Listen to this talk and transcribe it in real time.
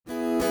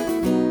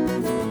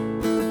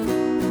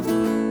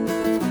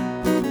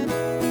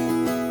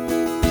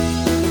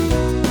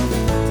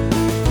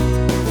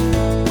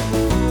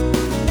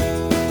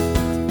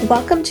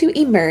Welcome to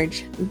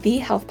Emerge, the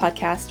health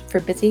podcast for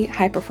busy,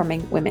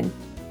 high-performing women.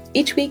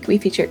 Each week, we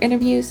feature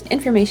interviews,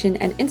 information,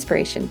 and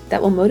inspiration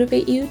that will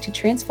motivate you to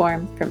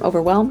transform from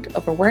overwhelmed,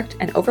 overworked,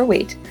 and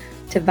overweight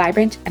to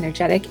vibrant,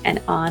 energetic,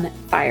 and on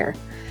fire.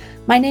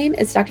 My name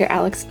is Dr.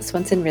 Alex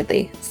Swenson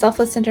Ridley,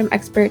 self-less syndrome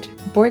expert,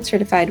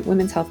 board-certified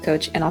women's health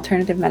coach, and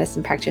alternative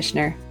medicine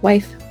practitioner,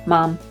 wife,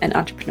 mom, and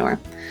entrepreneur.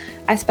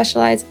 I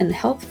specialize in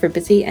health for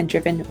busy and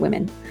driven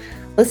women.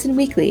 Listen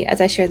weekly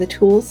as I share the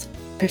tools,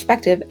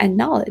 perspective, and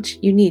knowledge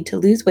you need to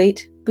lose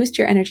weight, boost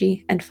your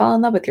energy, and fall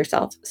in love with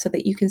yourself so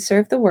that you can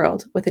serve the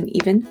world with an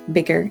even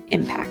bigger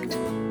impact.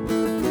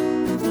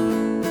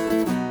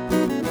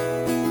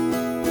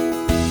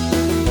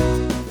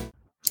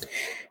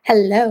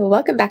 Hello,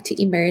 welcome back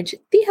to Emerge,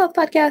 the health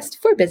podcast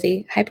for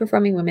busy,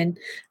 high-performing women.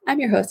 I'm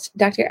your host,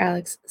 Dr.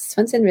 Alex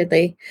Swenson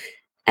Ridley,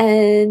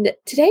 and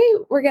today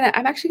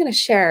I'm actually going to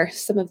share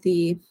some of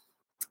the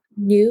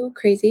new,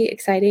 crazy,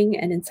 exciting,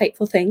 and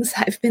insightful things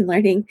I've been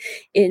learning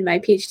in my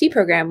PhD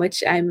program,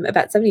 which I'm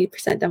about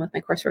 70% done with my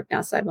coursework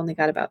now, so I've only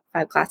got about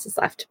 5 classes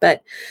left.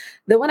 But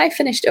the one I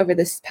finished over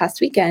this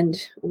past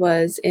weekend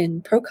was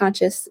in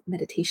pro-conscious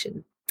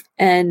meditation.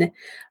 And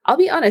I'll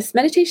be honest,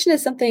 meditation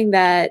is something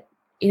that,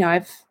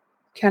 I've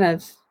kind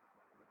of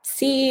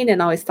seen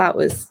and always thought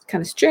was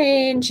kind of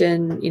strange,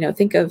 and,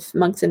 think of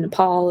monks in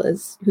Nepal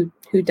as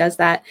who does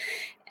that.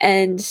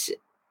 And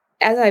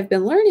as I've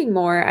been learning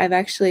more, I've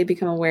actually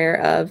become aware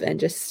of and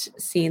just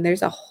seen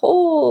there's a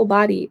whole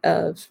body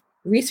of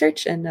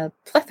research and a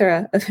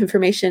plethora of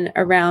information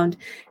around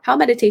how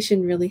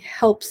meditation really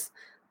helps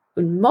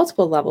on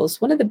multiple levels,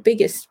 one of the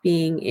biggest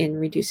being in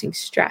reducing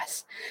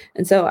stress.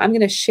 And so I'm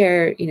going to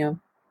share,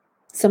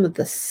 some of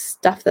the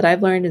stuff that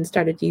I've learned and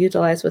started to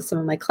utilize with some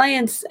of my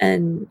clients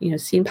and,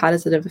 seen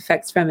positive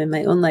effects from in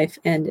my own life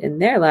and in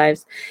their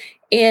lives,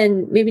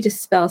 and maybe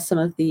dispel some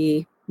of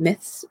the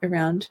myths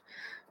around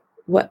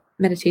what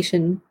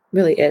meditation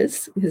really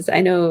is. Because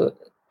I know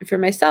for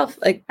myself,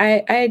 like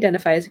I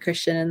identify as a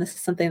Christian, and this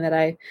is something that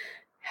I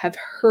have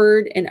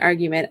heard in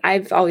argument.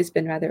 I've always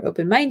been rather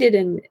open-minded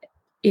and,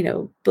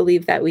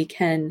 believe that we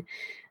can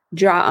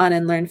draw on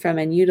and learn from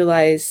and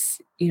utilize,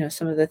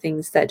 some of the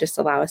things that just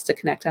allow us to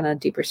connect on a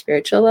deeper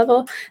spiritual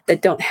level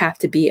that don't have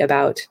to be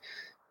about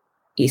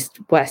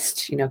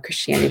East-West,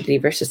 Christianity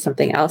versus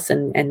something else.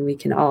 And we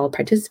can all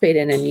participate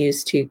in and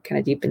use to kind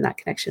of deepen that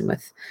connection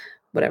with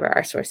whatever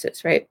our source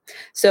is, right?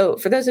 So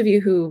for those of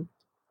you who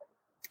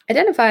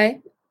identify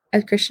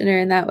as Christian or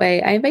in that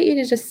way, I invite you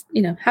to just,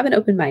 have an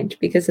open mind,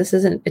 because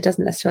it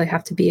doesn't necessarily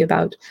have to be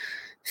about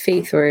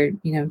faith or,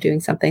 doing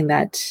something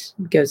that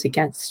goes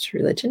against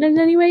religion in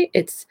any way.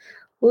 It's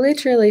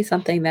literally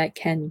something that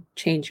can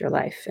change your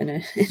life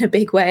in a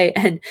big way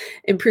and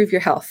improve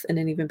your health in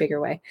an even bigger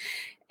way.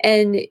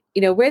 And,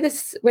 where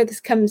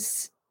this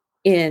comes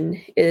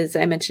in is,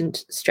 I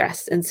mentioned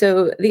stress. And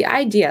so the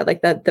idea,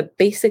 like the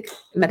basic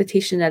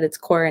meditation at its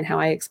core, and how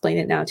I explain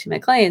it now to my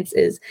clients,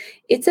 is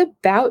it's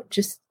about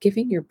just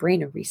giving your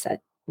brain a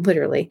reset.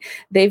 Literally,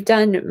 they've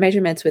done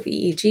measurements with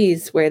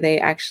EEGs where they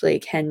actually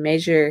can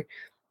measure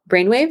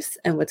brainwaves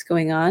and what's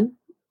going on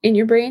in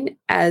your brain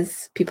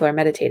as people are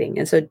meditating.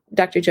 And so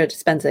Dr. Joe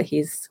Dispenza,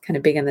 he's kind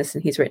of big on this,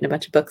 and he's written a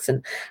bunch of books,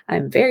 and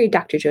I'm very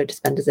Dr. Joe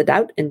Dispenza's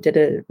out and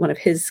did one of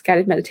his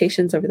guided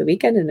meditations over the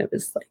weekend, and it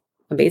was like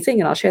amazing.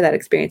 And I'll share that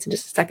experience in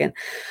just a second.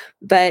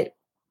 But,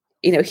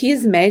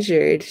 he's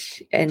measured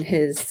in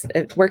his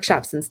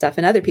workshops and stuff,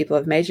 and other people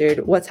have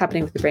measured what's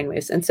happening with the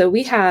brainwaves. And so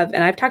we have,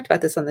 and I've talked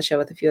about this on the show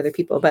with a few other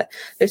people, but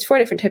there's 4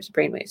 different types of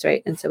brainwaves,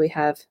 right? And so we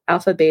have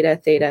alpha, beta,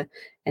 theta,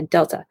 and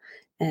delta.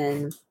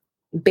 And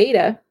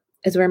beta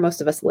is where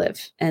most of us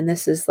live. And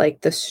this is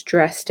like the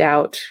stressed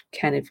out,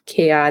 kind of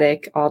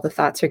chaotic, all the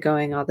thoughts are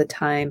going all the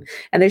time.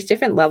 And there's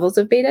different levels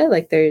of beta.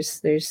 Like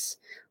there's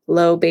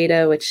low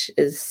beta, which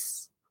is,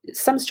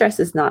 some stress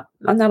is not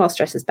all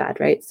stress is bad,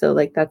 right? So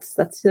like that's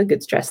the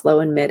good stress. Low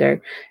and mid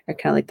are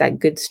kind of like that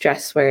good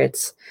stress where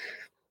it's,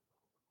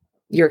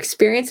 you're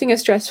experiencing a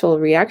stressful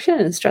reaction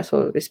and a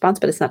stressful response,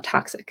 but it's not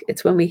toxic.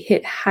 It's when we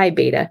hit high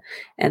beta.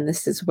 And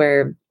this is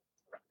where,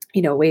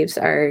 waves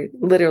are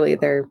literally,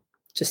 they're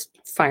just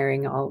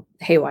firing all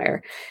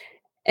haywire.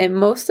 And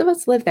most of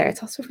us live there.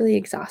 It's also really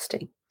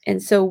exhausting.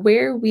 And so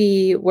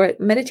what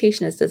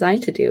meditation is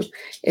designed to do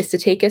is to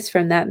take us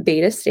from that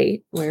beta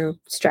state where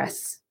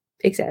stress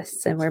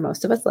exists and where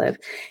most of us live,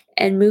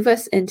 and move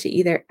us into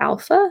either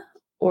alpha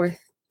or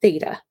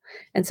theta.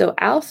 And so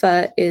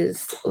alpha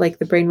is like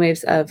the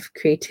brainwaves of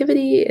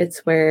creativity. It's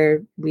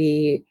where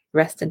we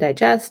rest and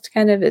digest,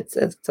 kind of. It's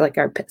like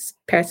our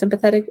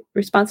parasympathetic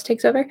response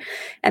takes over.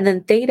 And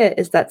then theta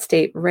is that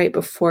state right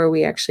before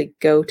we actually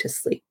go to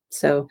sleep.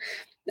 So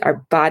our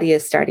body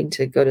is starting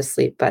to go to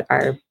sleep, but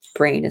our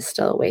brain is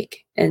still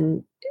awake.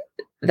 And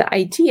the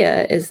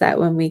idea is that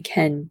when we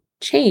can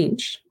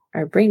change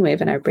our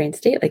brainwave and our brain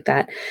state like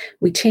that,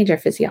 we change our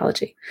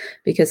physiology,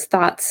 because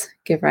thoughts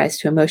give rise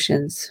to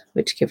emotions,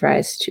 which give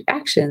rise to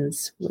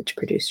actions, which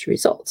produce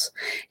results.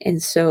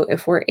 And so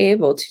if we're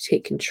able to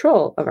take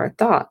control of our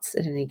thoughts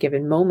at any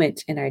given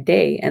moment in our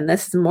day, and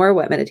this is more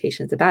what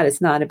meditation is about,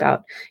 it's not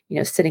about,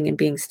 sitting and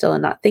being still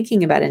and not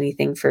thinking about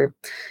anything for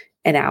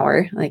an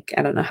hour. Like,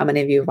 I don't know how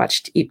many of you have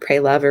watched Eat, Pray,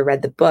 Love or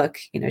read the book.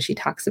 She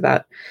talks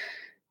about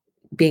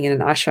being in an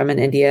ashram in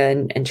India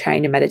and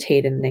trying to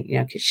meditate, and,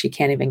 because she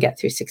can't even get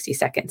through 60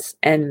 seconds.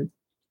 And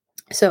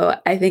so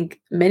I think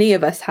many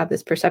of us have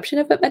this perception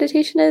of what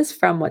meditation is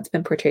from what's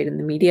been portrayed in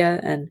the media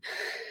and,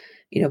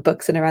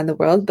 books and around the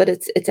world, but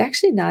it's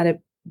actually not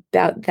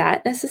about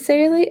that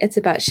necessarily. It's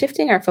about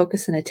shifting our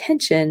focus and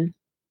attention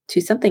to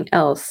something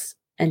else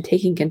and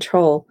taking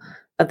control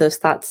of those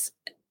thoughts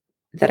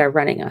that are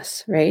running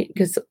us, right?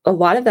 Because a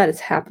lot of that is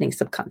happening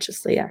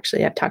subconsciously.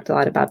 Actually, I've talked a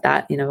lot about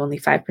that. Only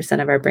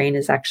 5% of our brain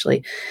is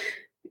actually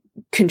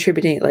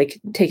contributing, like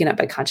taken up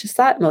by conscious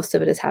thought. Most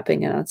of it is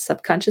happening on a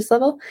subconscious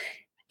level.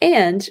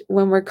 And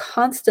when we're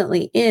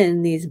constantly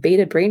in these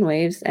beta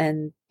brainwaves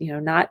and,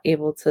 not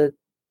able to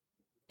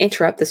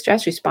interrupt the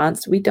stress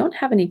response, we don't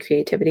have any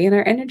creativity and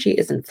our energy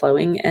isn't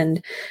flowing,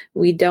 and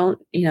we don't,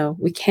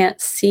 we can't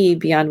see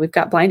beyond, we've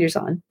got blinders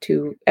on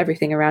to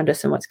everything around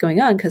us and what's going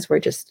on because we're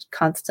just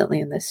constantly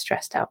in this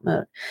stressed out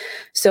mode.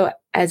 So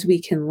as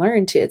we can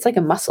learn to, it's like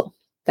a muscle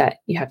that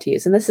you have to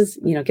use. And this is,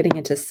 getting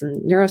into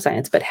some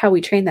neuroscience, but how we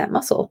train that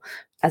muscle,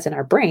 as in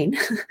our brain,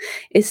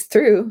 is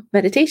through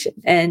meditation.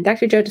 And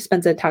Dr. Joe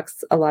Dispenza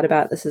talks a lot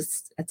about this.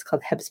 It's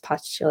called Hebb's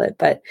postulate,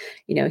 but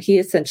he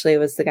essentially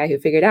was the guy who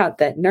figured out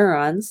that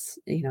neurons,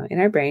 in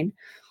our brain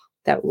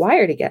that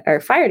wire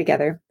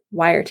together.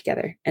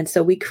 And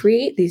so we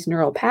create these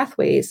neural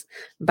pathways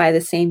by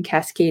the same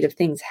cascade of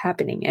things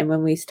happening. And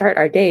when we start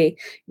our day,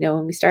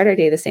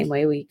 the same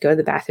way, we go to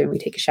the bathroom, we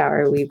take a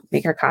shower, we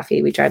make our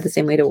coffee, we drive the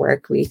same way to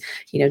work, we,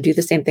 do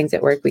the same things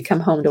at work, we come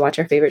home to watch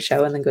our favorite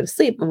show and then go to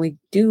sleep. When we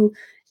do,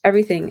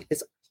 everything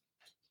is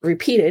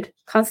repeated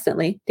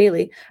constantly,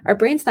 daily, our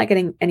brain's not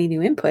getting any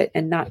new input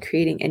and not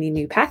creating any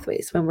new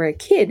pathways. When we're a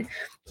kid,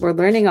 we're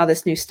learning all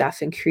this new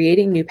stuff and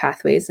creating new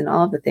pathways and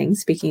all of the things.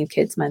 Speaking of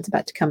kids, mine's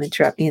about to come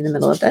interrupt me in the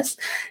middle of this.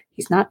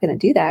 He's not going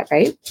to do that,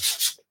 right?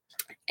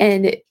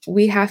 And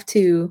we have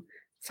to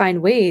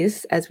find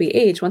ways as we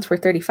age. Once we're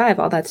 35,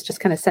 all that's just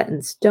kind of set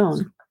in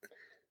stone.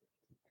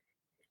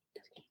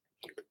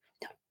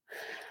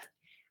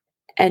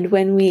 And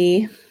when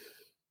we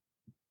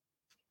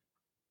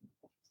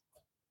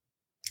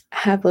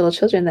have little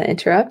children that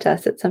interrupt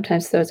us, it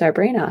sometimes throws our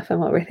brain off and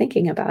what we're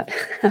thinking about.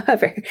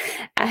 However,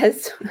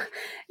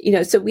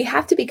 so we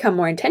have to become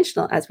more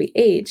intentional as we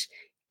age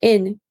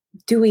in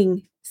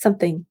doing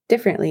something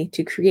differently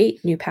to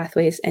create new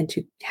pathways and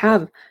to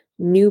have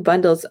new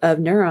bundles of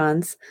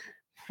neurons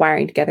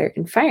wiring together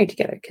and firing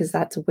together, because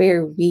that's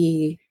where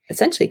we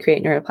essentially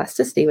create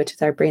neuroplasticity, which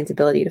is our brain's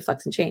ability to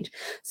flex and change.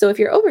 So if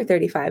you're over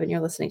 35 and you're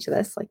listening to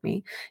this like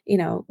me,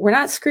 we're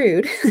not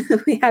screwed.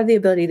 We have the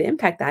ability to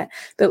impact that,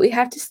 but we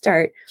have to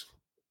start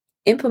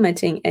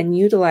implementing and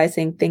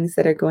utilizing things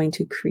that are going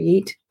to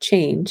create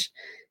change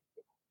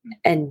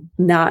and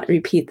not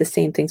repeat the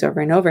same things over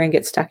and over and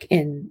get stuck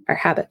in our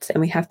habits. And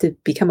we have to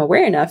become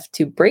aware enough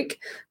to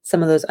break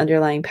some of those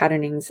underlying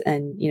patternings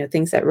and,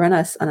 things that run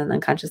us on an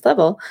unconscious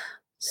level,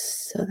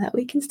 so that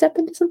we can step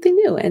into something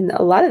new. And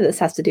a lot of this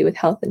has to do with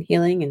health and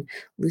healing and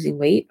losing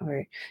weight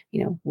or,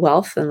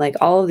 wealth. And like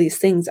all of these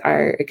things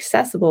are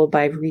accessible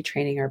by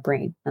retraining our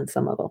brain on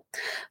some level.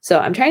 So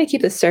I'm trying to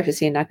keep this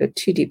surfacey and not go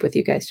too deep with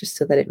you guys, just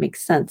so that it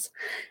makes sense.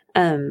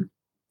 And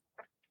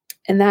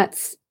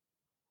that's,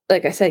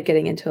 like I said,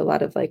 getting into a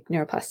lot of like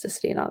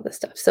neuroplasticity and all this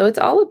stuff. So it's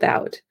all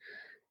about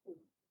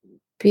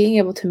being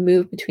able to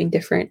move between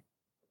different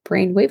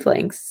brain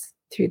wavelengths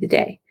through the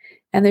day.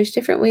 And there's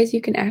different ways you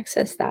can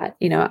access that.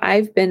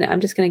 I'm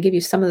just going to give you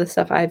some of the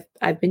stuff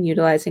I've been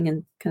utilizing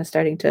and kind of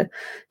starting to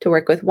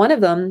work with. One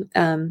of them,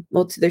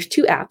 there's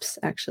two apps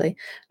actually.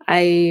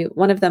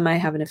 One of them I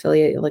have an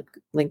affiliate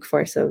link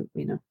for, so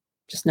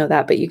just know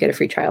that, but you get a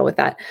free trial with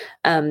that.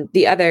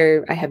 The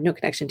other I have no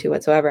connection to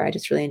whatsoever. I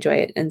just really enjoy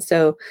it. And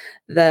so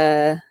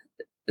the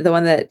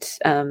one that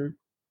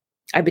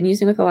I've been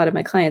using with a lot of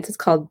my clients is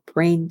called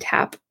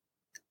BrainTap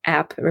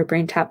app, or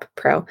BrainTap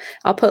Pro.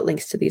 I'll put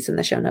links to these in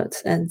the show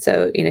notes. And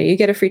so, you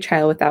get a free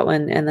trial with that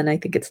one. And then I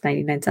think it's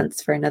 99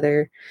 cents for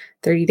another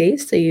 30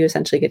 days. So you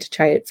essentially get to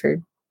try it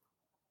for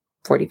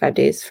 45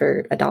 days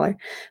for $1.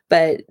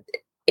 But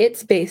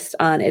it's based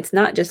on, it's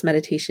not just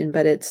meditation,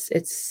 but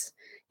it's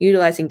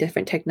utilizing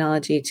different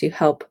technology to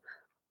help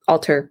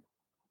alter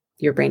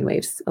your brain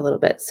waves a little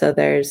bit. So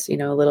there's, a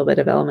little bit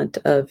of element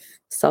of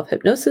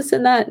self-hypnosis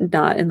in that,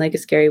 not in like a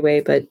scary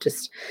way, but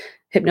just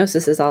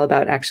hypnosis is all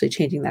about actually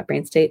changing that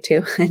brain state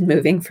too and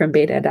moving from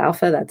beta to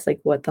alpha. That's like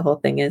what the whole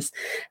thing is.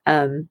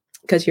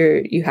 Because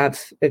you have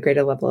a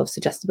greater level of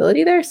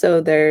suggestibility there.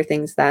 So there are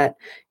things that,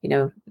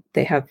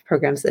 they have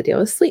programs that deal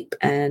with sleep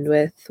and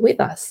with weight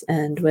loss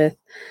and with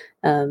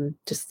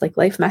just like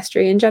life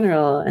mastery in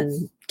general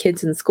and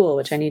kids in school,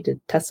 which I need to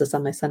test this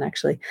on my son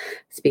actually,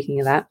 speaking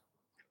of that.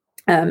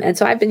 And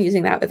so I've been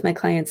using that with my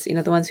clients,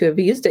 the ones who have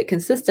used it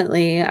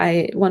consistently.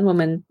 One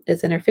woman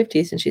is in her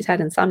 50s and she's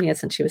had insomnia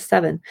since she was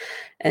 7.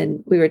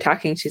 And we were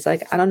talking, she's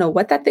like, I don't know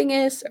what that thing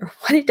is or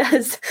what it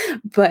does,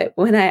 but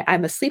when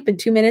I'm asleep in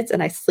 2 minutes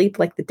and I sleep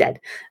like the dead.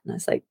 And I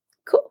was like,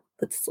 cool,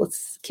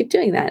 let's keep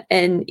doing that.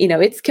 And,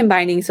 it's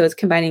combining,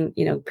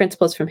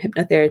 principles from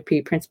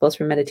hypnotherapy, principles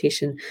from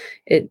meditation.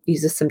 It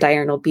uses some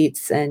diurnal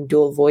beats and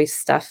dual voice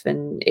stuff,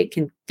 and it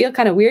can feel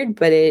kind of weird,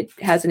 but it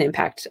has an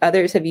impact.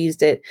 Others have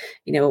used it,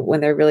 when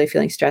they're really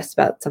feeling stressed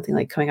about something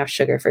like coming off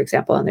sugar, for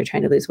example, and they're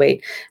trying to lose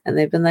weight. And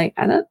they've been like,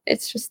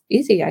 it's just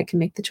easy. I can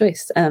make the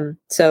choice.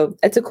 So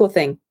it's a cool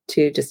thing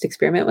to just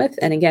experiment with.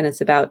 And again,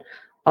 it's about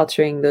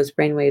altering those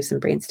brain waves and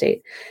brain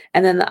state.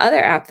 And then the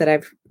other app that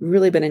I've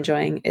really been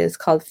enjoying is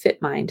called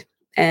FitMind.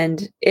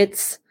 And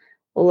it's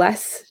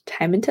less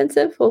time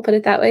intensive, we'll put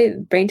it that way.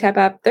 Brain Tap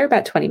app, they're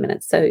about 20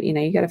 minutes. So,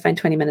 you got to find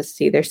 20 minutes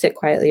to either sit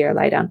quietly or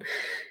lie down,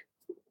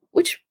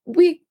 which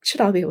we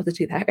should all be able to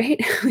do that,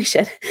 right? We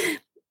should.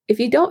 If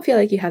you don't feel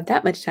like you have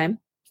that much time,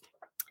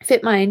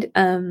 FitMind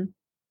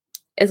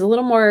is a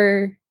little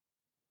more,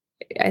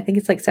 I think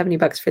it's like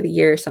 $70 for the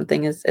year or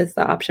something is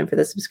the option for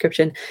the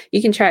subscription.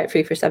 You can try it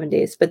free for 7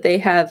 days, but they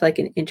have like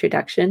an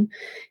introduction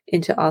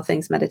into all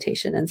things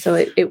meditation. And so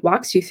it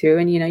walks you through,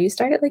 and, you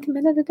start at like a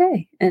minute a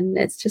day, and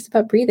it's just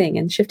about breathing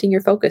and shifting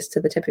your focus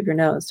to the tip of your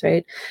nose.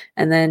 Right.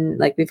 And then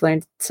like we've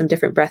learned some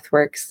different breath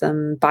work,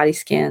 some body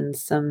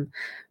scans, some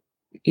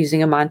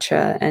using a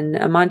mantra. And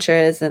a mantra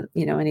isn't,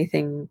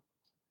 anything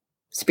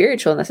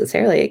spiritual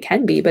necessarily. It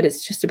can be, but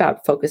it's just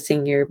about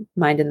focusing your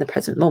mind in the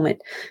present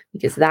moment,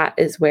 because that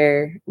is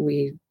where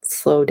we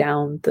slow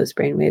down those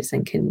brain waves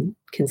and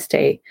can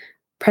stay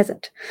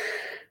present.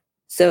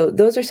 So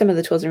those are some of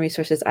the tools and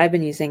resources I've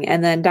been using.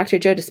 And then Dr.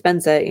 Joe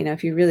Dispenza,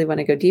 if you really want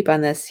to go deep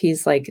on this,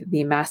 he's like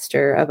the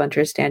master of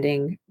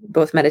understanding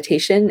both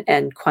meditation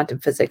and quantum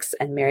physics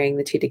and marrying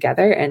the two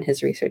together. And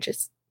his research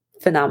is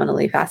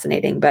phenomenally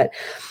fascinating. But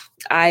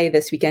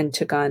this weekend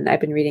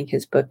I've been reading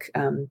his book,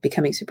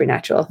 Becoming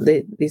Supernatural.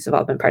 These have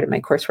all been part of my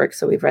coursework.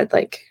 So we've read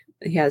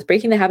he has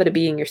Breaking the Habit of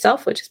Being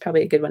Yourself, which is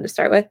probably a good one to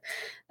start with.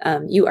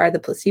 You Are the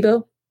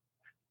Placebo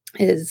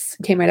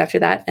came right after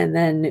that. And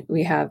then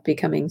we have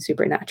Becoming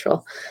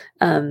Supernatural,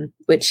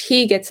 which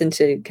he gets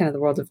into kind of the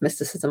world of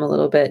mysticism a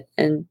little bit,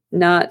 and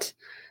not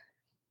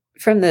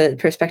from the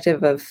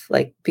perspective of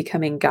like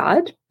becoming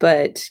God,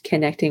 but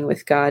connecting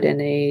with God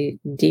in a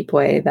deep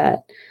way that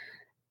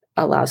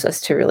allows us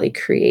to really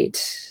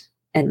create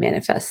and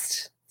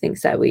manifest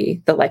things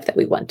the life that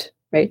we want,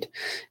 right?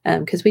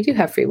 Because we do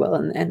have free will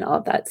and all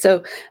of that.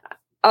 So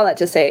all that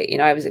to say,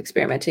 I was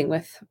experimenting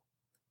with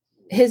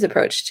his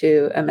approach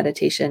to a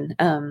meditation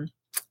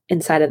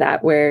inside of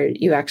that, where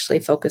you actually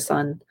focus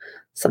on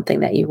something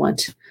that you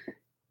want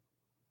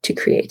to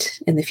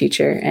create in the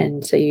future.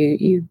 And so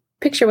you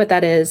picture what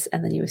that is,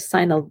 and then you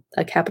assign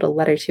a capital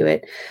letter to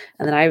it.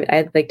 And then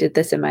I like did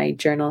this in my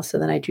journal. So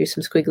then I drew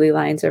some squiggly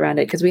lines around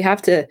it, because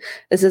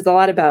this is a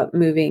lot about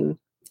moving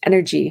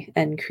energy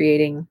and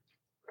creating,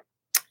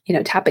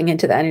 tapping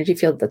into the energy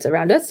field that's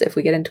around us. If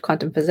we get into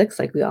quantum physics,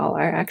 like we all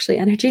are actually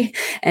energy,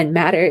 and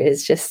matter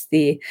is just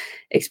the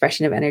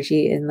expression of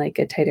energy in like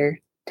a tighter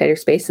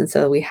space. And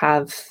so we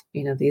have,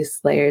 these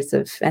layers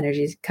of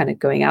energy kind of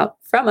going out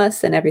from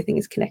us, and everything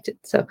is connected.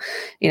 So,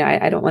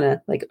 I don't want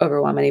to like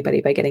overwhelm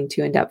anybody by getting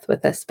too in depth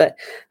with this, but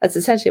that's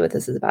essentially what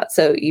this is about.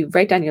 So you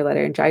write down your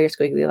letter and draw your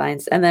squiggly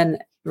lines, and then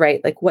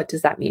write like, what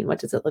does that mean? What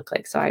does it look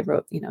like? So I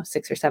wrote,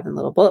 6 or 7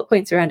 little bullet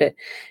points around it.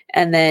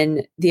 And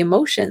then the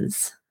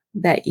emotions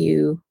that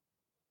you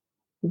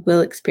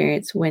will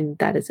experience when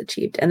that is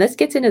achieved. And this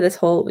gets into this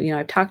whole,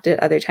 I've talked at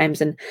other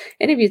times and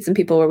interviewed some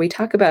people where we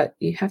talk about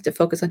you have to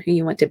focus on who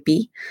you want to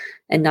be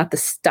and not the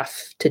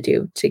stuff to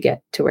do to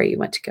get to where you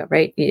want to go,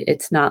 right?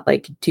 It's not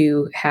like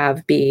do,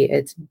 have, be,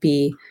 it's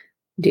be,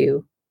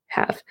 do,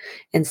 have.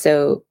 And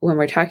so when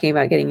we're talking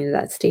about getting into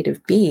that state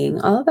of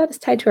being, all of that is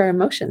tied to our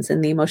emotions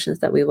and the emotions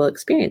that we will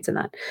experience in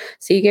that.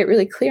 So you get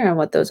really clear on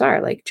what those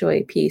are, like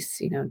joy,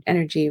 peace,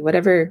 energy,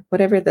 whatever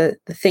the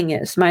thing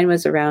is. Mine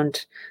was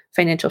around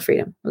financial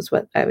freedom was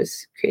what I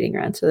was creating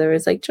around. So there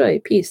was like joy,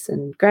 peace,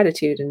 and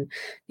gratitude, and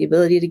the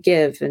ability to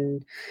give,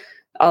 and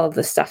all of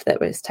the stuff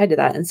that was tied to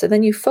that. And so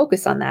then you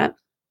focus on that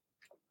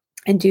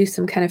and do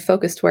some kind of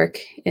focused work.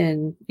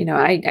 And,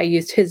 I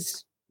used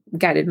his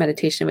guided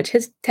meditation, which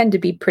his tend to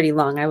be pretty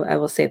long. I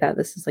will say that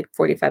this is like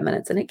 45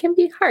 minutes, and it can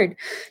be hard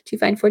to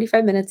find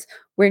 45 minutes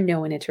where no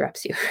one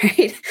interrupts you,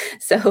 right?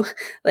 So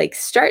like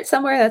start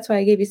somewhere. That's why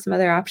I gave you some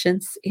other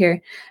options here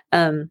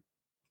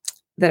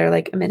that are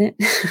like a minute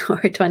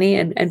or 20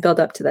 and build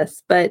up to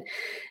this. But,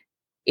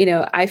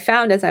 I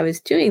found as I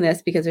was doing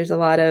this, because there's a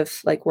lot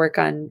of like work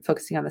on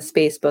focusing on the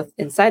space, both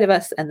inside of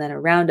us and then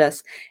around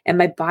us. And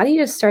my body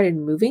just started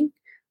moving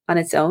on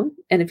its own.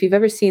 And if you've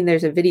ever seen,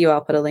 there's a video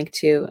I'll put a link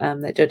to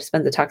that Joe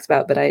Dispenza talks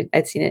about, but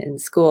I'd seen it in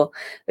school.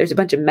 There's a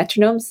bunch of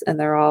metronomes, and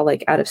they're all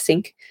like out of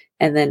sync.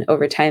 And then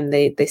over time,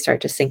 they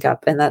start to sync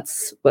up. And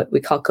that's what we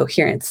call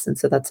coherence. And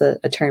so that's a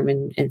term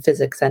in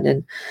physics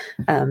and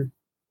in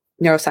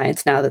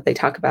neuroscience now that they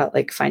talk about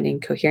like finding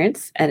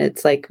coherence. And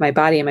it's like my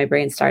body and my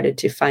brain started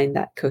to find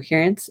that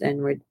coherence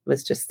and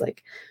was just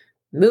like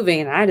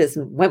moving. And I just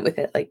went with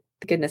it. Like,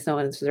 goodness, no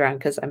one was around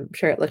because I'm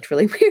sure it looked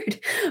really weird.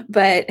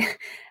 But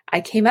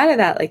I came out of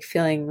that like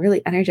feeling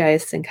really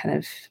energized and kind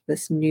of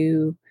this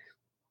new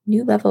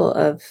level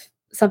of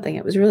something.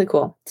 It was really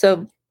cool.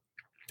 So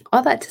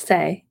all that to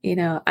say,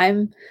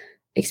 I'm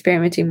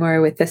experimenting more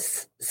with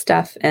this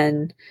stuff,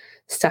 and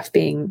stuff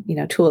being,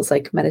 tools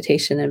like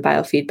meditation and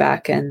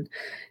biofeedback and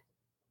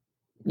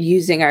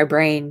using our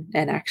brain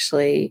and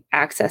actually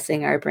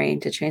accessing our brain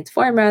to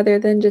transform rather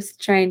than just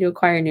trying to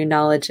acquire new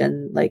knowledge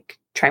and like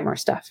try more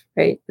stuff,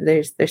 right?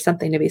 There's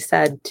something to be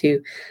said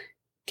to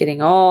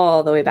getting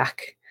all the way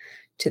back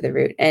to the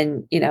root.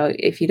 And,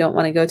 if you don't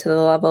want to go to the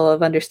level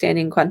of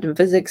understanding quantum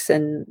physics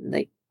and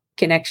like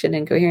connection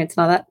and coherence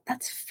and all that,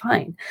 that's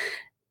fine.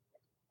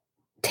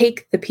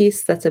 Take the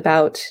piece that's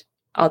about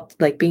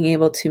like being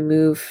able to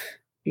move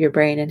your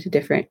brain into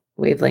different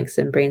wavelengths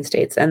and brain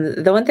states. And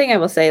the one thing I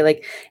will say,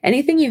 like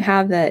anything you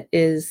have that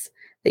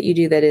you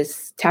do that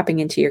is tapping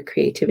into your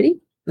creativity.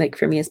 Like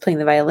for me, is playing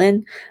the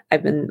violin.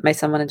 My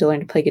son wanted to learn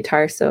to play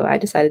guitar, so I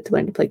decided to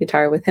learn to play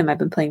guitar with him. I've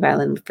been playing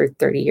violin for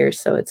 30 years,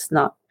 so it's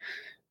not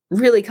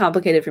really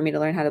complicated for me to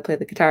learn how to play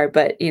the guitar.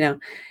 But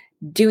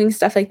doing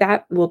stuff like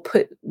that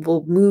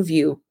will move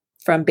you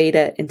from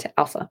beta into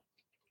alpha.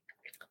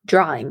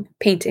 Drawing,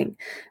 painting,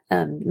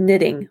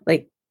 knitting,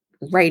 like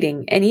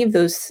writing, any of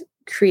those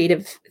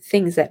creative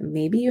things that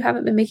maybe you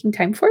haven't been making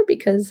time for,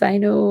 because I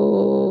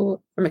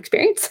know from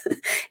experience,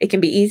 it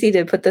can be easy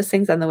to put those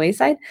things on the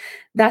wayside.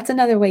 That's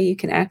another way you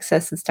can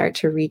access and start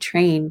to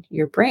retrain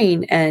your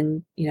brain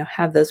and,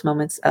 have those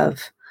moments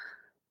of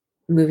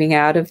moving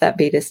out of that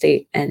beta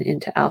state and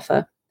into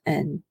alpha,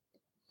 and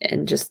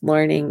just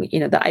learning,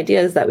 the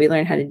idea is that we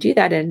learn how to do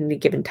that at any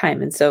given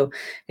time. And so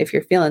if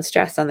you're feeling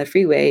stressed on the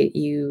freeway,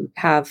 you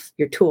have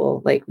your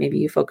tool, like maybe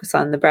you focus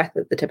on the breath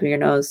at the tip of your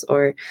nose,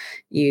 or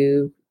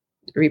you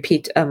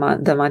repeat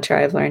the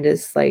mantra I've learned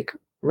is like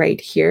right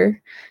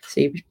here.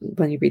 So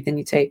when you breathe in,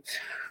 you say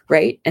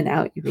right, and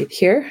out you breathe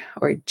here,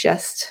 or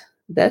just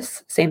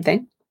this, same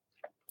thing.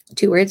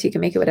 2 words, you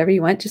can make it whatever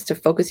you want just to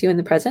focus you in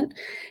the present.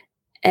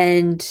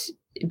 And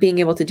being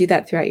able to do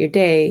that throughout your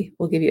day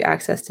will give you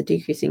access to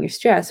decreasing your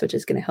stress, which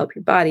is going to help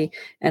your body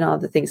and all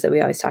the things that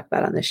we always talk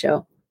about on the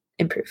show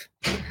improve.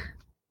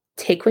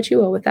 Take what you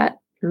will with that.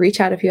 Reach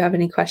out if you have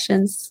any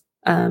questions.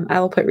 I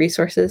will put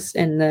resources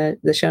in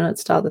the show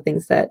notes to all the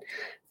things that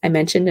I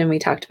mentioned and we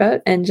talked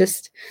about. And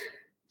just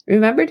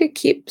remember to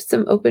keep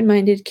some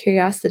open-minded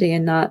curiosity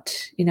and not,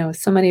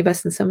 so many of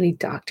us and so many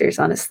doctors,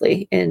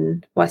 honestly,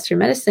 in Western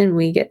medicine,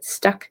 we get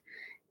stuck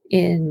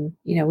in,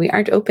 we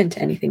aren't open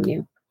to anything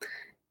new.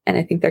 And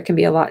I think there can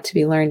be a lot to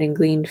be learned and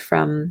gleaned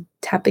from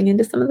tapping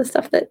into some of the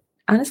stuff that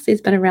honestly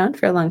has been around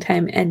for a long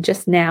time. And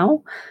just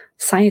now,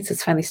 science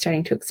is finally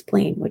starting to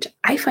explain, which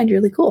I find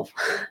really cool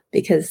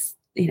because,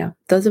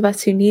 those of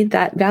us who need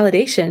that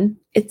validation,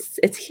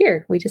 it's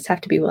here. We just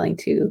have to be willing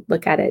to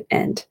look at it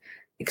and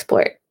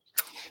explore it.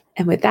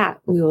 And with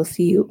that, we will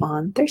see you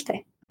on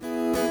Thursday.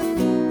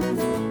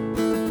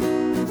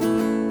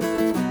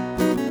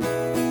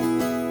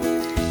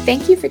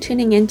 Thank you for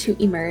tuning in to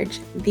Emerge,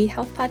 the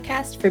health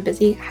podcast for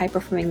busy,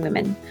 high-performing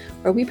women,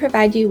 where we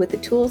provide you with the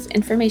tools,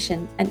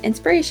 information, and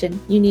inspiration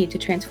you need to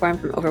transform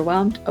from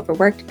overwhelmed,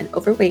 overworked, and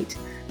overweight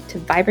to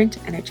vibrant,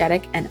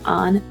 energetic, and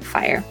on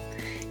fire.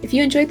 If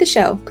you enjoyed the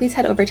show, please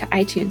head over to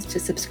iTunes to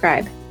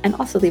subscribe and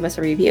also leave us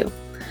a review.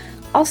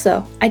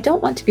 Also, I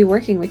don't want to be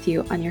working with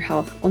you on your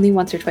health only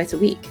once or twice a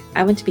week.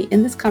 I want to be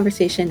in this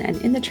conversation and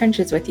in the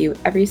trenches with you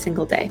every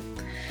single day.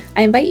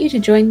 I invite you to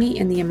join me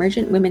in the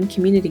Emergent Women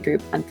community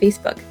group on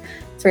Facebook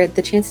for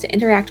the chance to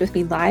interact with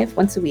me live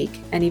once a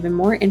week and even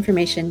more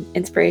information,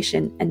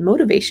 inspiration, and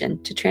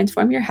motivation to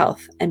transform your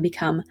health and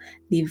become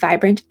the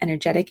vibrant,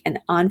 energetic, and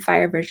on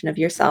fire version of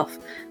yourself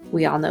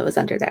we all know is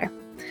under there.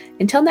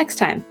 Until next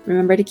time,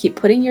 remember to keep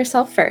putting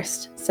yourself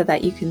first so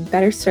that you can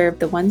better serve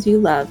the ones you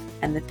love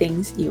and the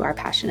things you are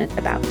passionate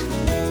about.